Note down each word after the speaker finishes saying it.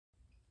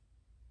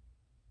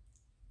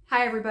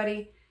Hi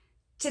everybody.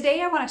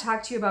 Today I want to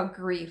talk to you about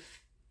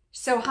grief.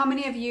 So how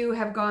many of you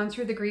have gone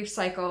through the grief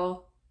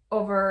cycle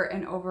over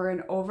and over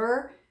and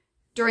over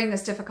during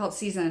this difficult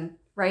season,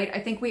 right? I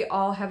think we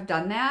all have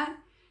done that,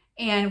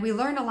 and we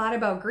learn a lot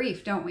about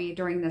grief, don't we,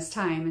 during this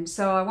time? And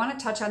so I want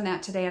to touch on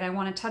that today, and I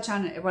want to touch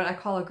on what I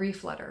call a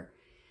grief letter.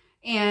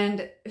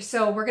 And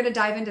so we're going to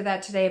dive into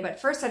that today, but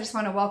first I just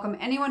want to welcome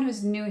anyone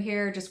who's new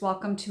here. Just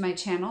welcome to my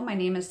channel. My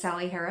name is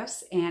Sally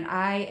Harris, and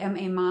I am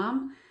a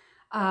mom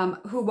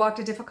who walked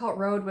a difficult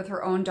road with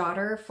her own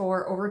daughter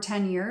for over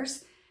 10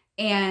 years.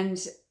 And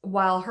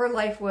while her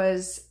life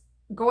was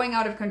going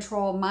out of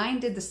control, mine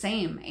did the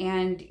same.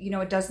 And, you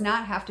know, it does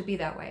not have to be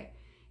that way.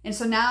 And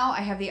so now I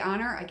have the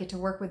honor, I get to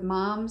work with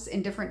moms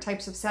in different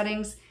types of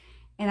settings,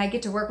 and I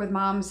get to work with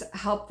moms,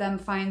 help them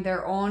find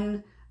their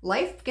own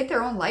life, get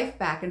their own life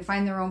back and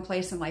find their own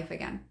place in life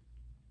again.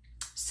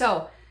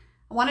 So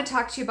I want to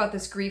talk to you about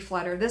this grief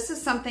letter. This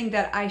is something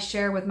that I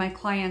share with my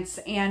clients,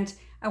 and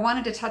I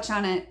wanted to touch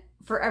on it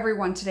for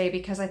everyone today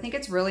because I think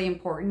it's really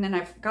important, and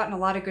I've gotten a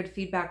lot of good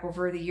feedback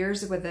over the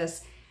years with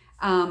this.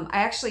 I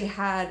actually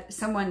had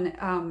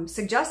someone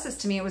suggest this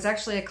to me. It was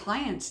actually a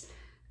client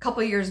a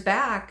couple years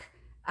back.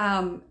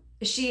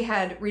 She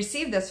had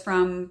received this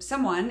from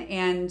someone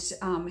and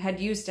had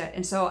used it,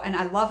 and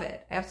I love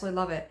it. I absolutely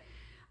love it.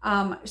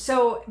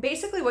 So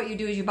basically what you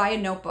do is you buy a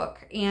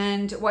notebook,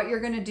 and what you're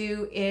going to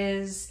do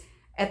is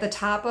at the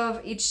top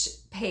of each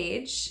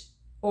page,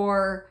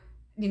 or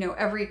you know,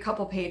 every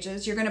couple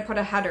pages, you're going to put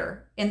a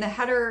header. And the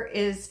header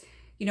is,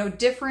 you know,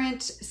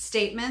 different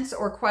statements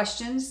or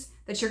questions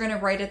that you're going to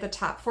write at the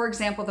top. For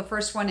example, the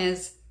first one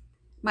is,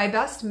 my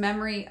best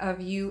memory of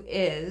you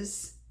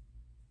is,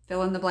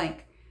 fill in the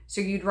blank.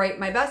 So you'd write,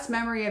 my best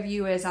memory of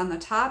you is on the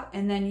top,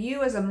 and then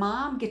you as a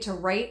mom get to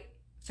write,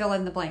 fill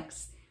in the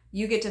blanks.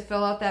 You get to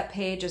fill out that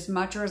page as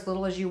much or as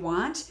little as you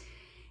want.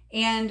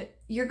 And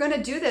you're going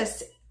to do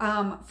this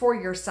for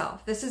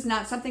yourself. This is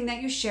not something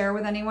that you share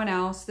with anyone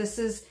else. This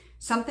is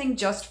something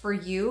just for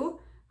you.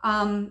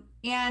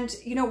 And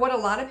you know, what a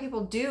lot of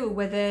people do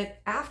with it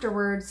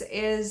afterwards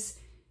is,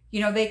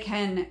 you know, they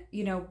can,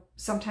 you know,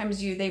 sometimes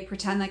they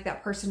pretend like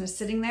that person is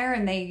sitting there,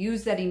 and they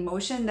use that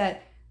emotion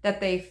that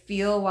they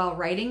feel while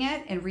writing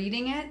it and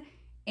reading it,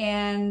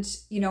 and,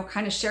 you know,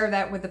 kind of share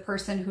that with the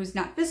person who's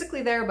not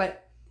physically there,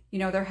 but, you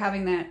know, they're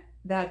having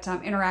that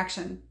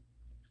interaction.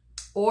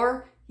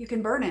 Or you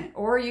can burn it,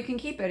 or you can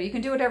keep it. You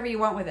can do whatever you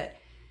want with it.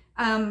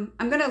 I'm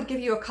going to give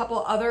you a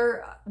couple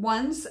other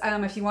ones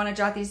if you want to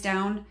jot these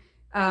down.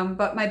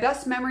 But my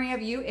best memory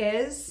of you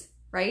is,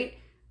 right?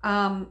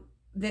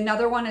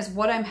 Another one is,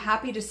 what I'm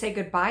happy to say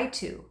goodbye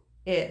to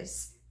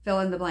is, fill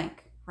in the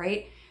blank,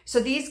 right? So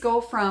these go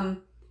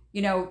from,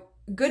 you know,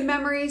 good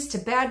memories to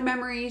bad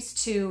memories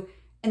to,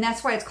 and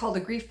that's why it's called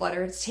a grief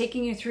letter. It's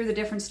taking you through the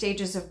different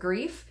stages of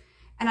grief.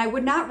 And I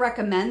would not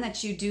recommend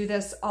that you do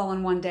this all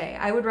in one day.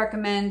 I would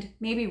recommend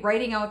maybe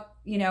writing out,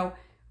 you know,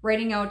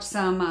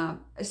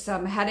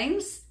 some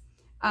headings,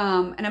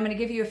 and I'm going to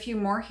give you a few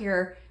more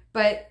here,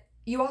 but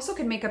you also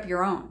can make up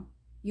your own.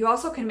 You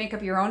also can make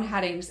up your own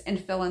headings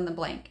and fill in the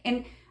blank.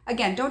 And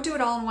again, don't do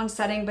it all in one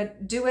setting,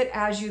 but do it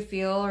as you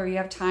feel, or you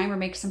have time, or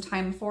make some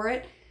time for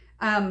it.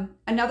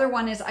 Another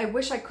one is, I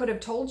wish I could have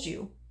told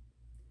you,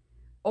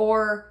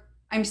 or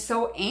I'm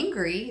so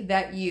angry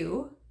that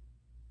you,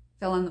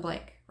 fill in the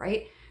blank,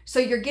 right? So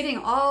you're getting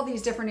all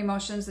these different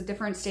emotions, the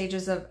different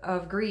stages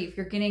of grief.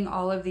 You're getting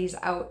all of these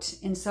out.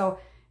 And so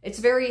it's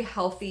very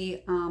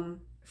healthy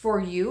for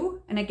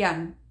you. And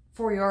again,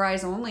 for your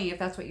eyes only, if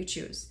that's what you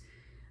choose.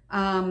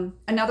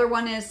 Another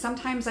one is,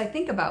 sometimes I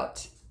think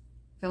about,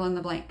 fill in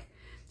the blank.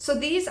 So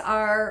these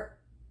are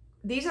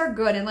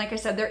good. And like I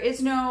said,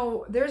 there's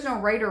no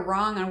right or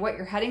wrong on what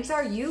your headings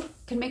are. You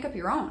can make up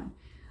your own.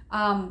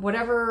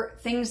 Whatever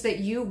things that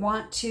you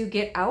want to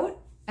get out.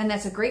 And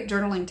that's a great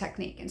journaling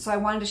technique. And so I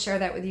wanted to share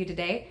that with you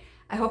today.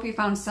 I hope you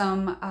found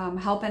some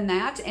help in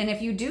that. And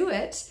if you do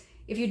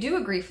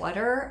a grief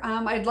letter,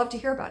 I'd love to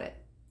hear about it.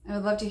 I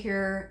would love to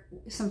hear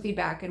some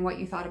feedback and what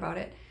you thought about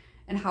it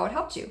and how it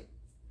helped you.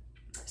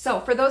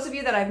 So for those of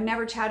you that I've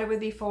never chatted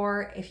with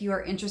before, if you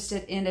are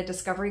interested in a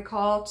discovery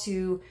call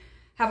to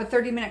have a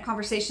 30-minute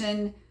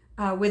conversation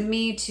with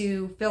me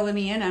to fill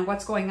me in on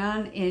what's going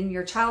on in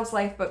your child's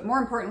life, but more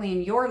importantly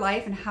in your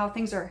life, and how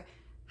things are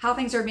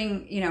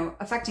being, you know,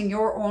 affecting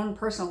your own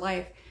personal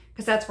life,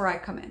 because that's where I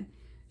come in.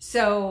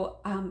 So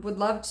would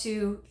love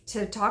to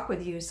talk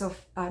with you. So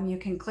you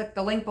can click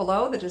the link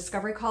below, the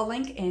discovery call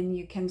link, and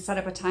you can set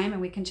up a time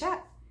and we can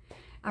chat.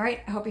 All right.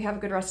 I hope you have a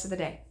good rest of the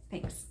day.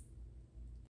 Thanks.